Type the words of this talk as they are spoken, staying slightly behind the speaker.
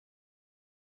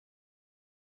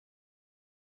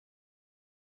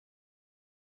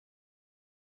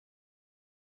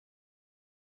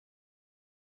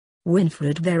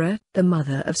Waithera, the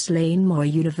mother of slain Moi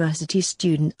University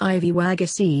student Ivy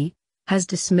Wangechi, has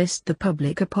dismissed the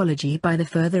public apology by the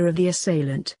father of the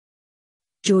assailant.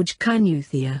 George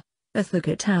Kinuthia, a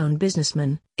Thika town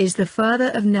businessman, is the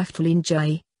father of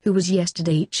Wangechi, who was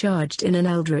yesterday charged in an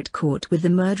Eldoret court with the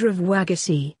murder of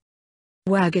Wangechi.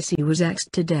 Wangechi was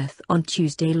axed to death on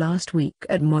Tuesday last week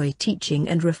at Moi Teaching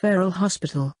and Referral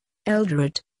Hospital,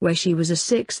 Eldoret, where she was a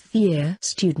sixth-year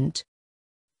student.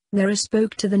 Waithera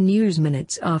spoke to the news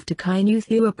minutes after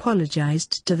Kinuthia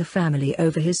apologized to the family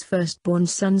over his firstborn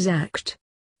son's act.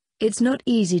 "It's not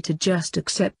easy to just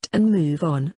accept and move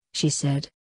on," she said.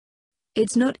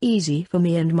 "It's not easy for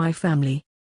me and my family.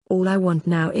 All I want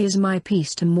now is my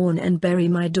peace to mourn and bury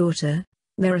my daughter,"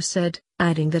 Waithera said,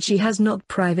 adding that she has not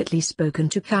privately spoken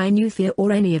to Kinuthia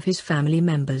or any of his family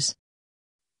members.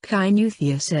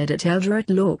 Kinuthia said at Eldoret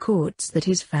law courts that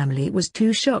his family was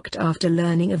too shocked after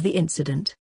learning of the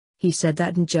incident. He said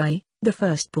that Wangechi, the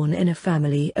firstborn in a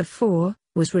family of 4,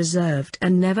 was reserved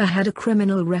and never had a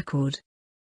criminal record.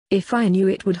 "If I knew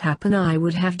it would happen, I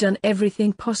would have done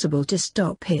everything possible to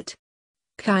stop it.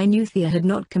 Kinuthia had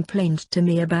not complained to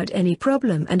me about any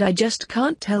problem and I just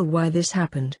can't tell why this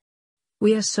happened.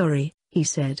 We are sorry," he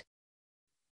said.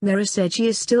 Waithera said she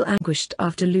is still anguished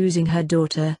after losing her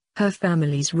daughter, her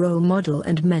family's role model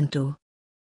and mentor.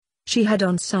 She had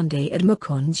on Sunday at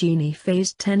Wangechi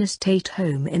Phase 10 estate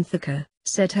home in Thika,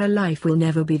 said her life will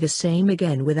never be the same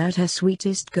again without her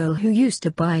sweetest girl who used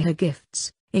to buy her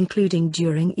gifts, including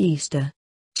during Easter.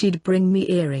 She'd bring me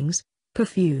earrings,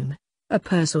 perfume, a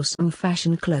purse or some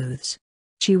fashion clothes.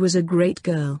 She was a great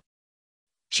girl.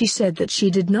 She said that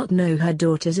she did not know her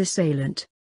daughter's assailant.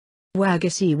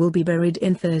 Wangechi will be buried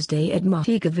in Thursday at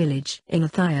Waithera village in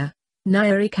Kinuthia,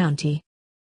 Waithera County.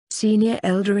 Senior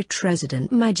Eldoret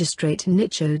resident Magistrate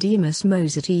Nicodemus Mourn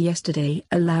yesterday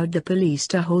allowed the police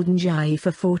to hold Wangechi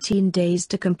for 14 days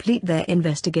to complete their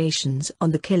investigations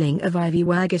on the killing of Ivy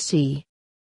Wangechi.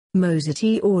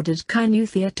 Mourn ordered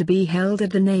Kinuthia to be held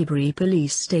at the neighboring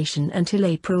police station until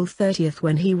April 30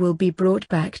 when he will be brought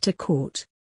back to court.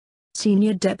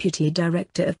 Senior Deputy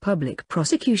Director of Public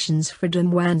Prosecutions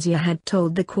Freedom Wangechi had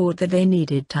told the court that they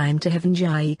needed time to have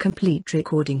Wangechi complete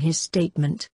recording his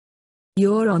statement.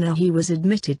 "Your Honor, he was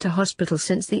admitted to hospital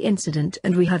since the incident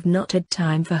and we have not had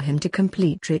time for him to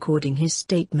complete recording his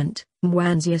statement,"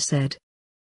 Wangechi said.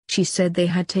 She said they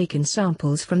had taken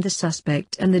samples from the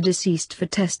suspect and the deceased for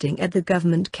testing at the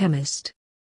government chemist.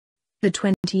 The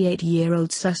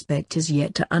 28-year-old suspect is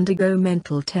yet to undergo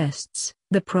mental tests,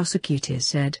 the prosecutor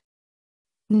said.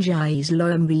 Wangechi's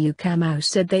lawyer Mbu Kamau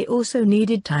said they also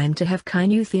needed time to have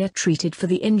Kinuthia treated for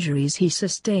the injuries he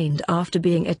sustained after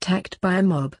being attacked by a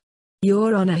mob.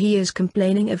 "Your Honor, he is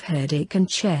complaining of headache and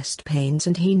chest pains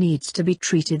and he needs to be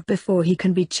treated before he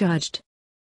can be charged."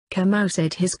 Kamau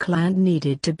said his client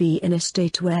needed to be in a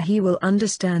state where he will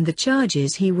understand the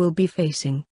charges he will be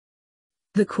facing.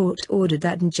 The court ordered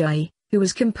that Wangechi, who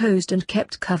was composed and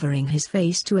kept covering his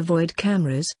face to avoid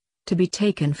cameras, to be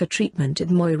taken for treatment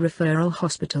at Moi Referral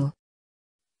Hospital.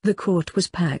 The court was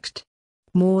packed.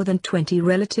 More than 20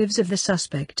 relatives of the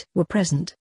suspect were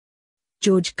present.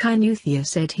 George Kinuthia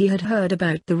said he had heard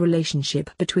about the relationship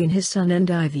between his son and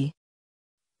Ivy.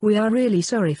 "We are really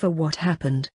sorry for what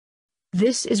happened.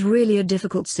 This is really a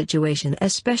difficult situation,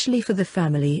 especially for the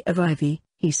family of Ivy,"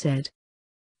 he said.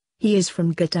 He is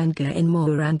from Gatanga in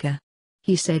Moranga.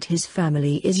 He said his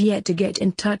family is yet to get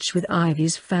in touch with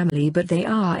Ivy's family, but they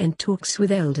are in talks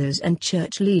with elders and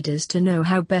church leaders to know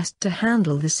how best to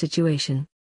handle the situation.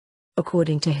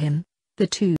 According to him, the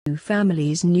two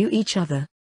families knew each other.